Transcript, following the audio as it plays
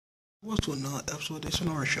What's to another episode of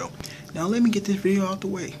DayShawnrshow. Now let me get this video out the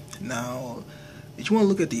way. Now, if you want to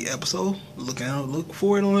look at the episode, look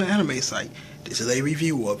for it on the anime site. This is a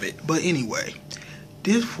review of it. But anyway,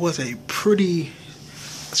 this was a pretty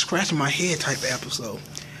scratching my head type episode.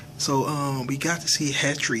 So we got to see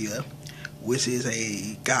Hetria, which is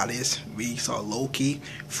a goddess. We saw Loki,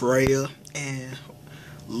 Freya, and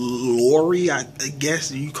Lori. I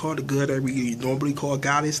guess you call the good that we normally call a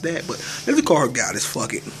goddess that, but let's call her goddess.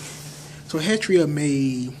 Fuck it. So Hetria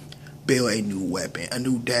may build a new weapon, a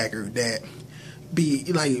new dagger that be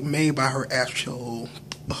like made by her actual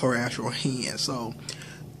hand. So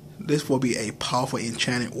this will be a powerful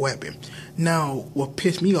enchanted weapon. Now, what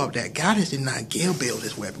pissed me off, that goddess did not build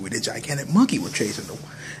this weapon with a gigantic monkey was chasing them.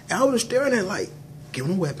 And I was staring at like, give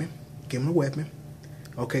him a weapon, give him a weapon.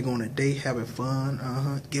 Okay, going on a date, having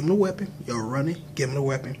fun, give him a weapon. You're running, give him a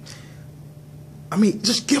weapon. I mean,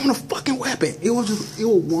 just give him a fucking weapon. It was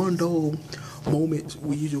one of those moments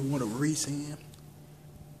where you just want to reach in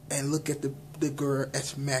and look at the girl and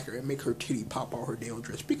smack her and make her titty pop out her damn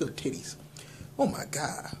dress. Speaking of titties, oh my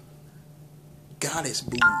god, goddess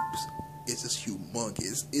boobs is just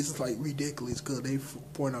humongous. It's like ridiculous because they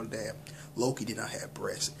point out that Loki did not have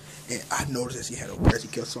breasts, and I noticed that she had no breasts. He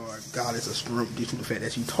kept saying goddess a shrimp due to the fact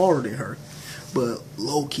that she's taller than her, but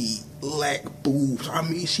Loki lacked boobs. I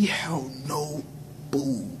mean, she had no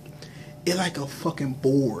boob. It's like a fucking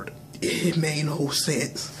board. It made no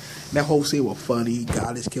sense. That whole scene was funny.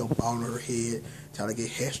 Goddess kept on her head, trying to get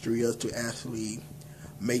Hetria to actually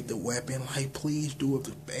make the weapon. Like, please do it,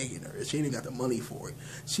 just begging her. She ain't got the money for it.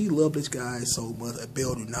 She loved this guy so much that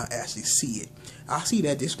Bill do not actually see it. I see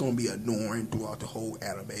that this gonna be annoying throughout the whole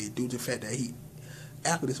anime due to the fact that he,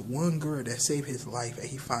 after this one girl that saved his life and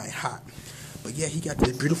he find hot, but yeah, he got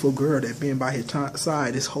this beautiful girl that been by his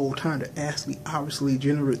side this whole time that actually obviously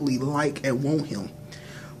generally like and want him,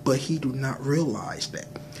 but he do not realize that.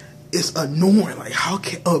 It's annoying. Like, how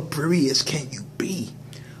oblivious can you be?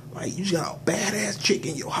 Like, you just got a badass chick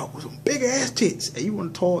in your house with some big ass tits, and you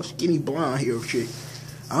want a tall, skinny, blonde hair chick.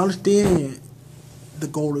 I understand the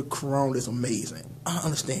golden crown is amazing. I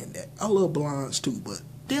understand that. I love blondes too, but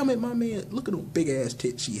damn it, my man, look at them big ass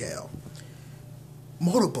tits she have.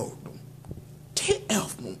 Motorboat them. Tit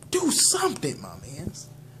elf them. Do something, my man.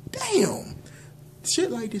 Damn. Shit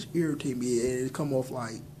like this irritate me, and it come off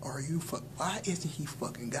like, why isn't he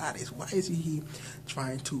fucking goddess? Why isn't he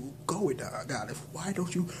trying to go with the goddess? Why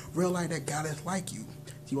don't you realize that goddess like you?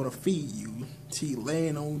 She wanna feed you. She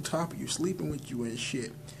laying on top of you, sleeping with you and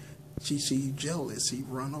shit. She jealous. She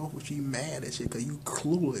run off when she mad and shit because you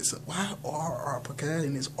clueless. Why are our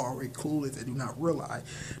protagonists already clueless and do not realize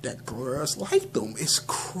that girls like them? It's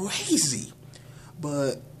crazy.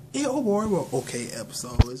 But yeah, overall, it was an okay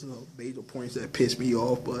episode. There's some major points that pissed me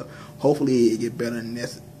off, but hopefully it get better than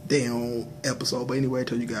this damn episode. But anyway, I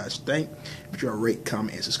tell you guys, thank. If you're rate,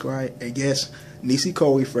 comment, and subscribe. And yes, Nisi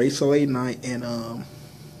Koi, Frey Soleil Night, and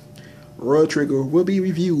Royal Trigger will be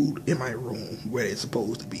reviewed in my room where it's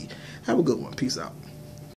supposed to be. Have a good one. Peace out.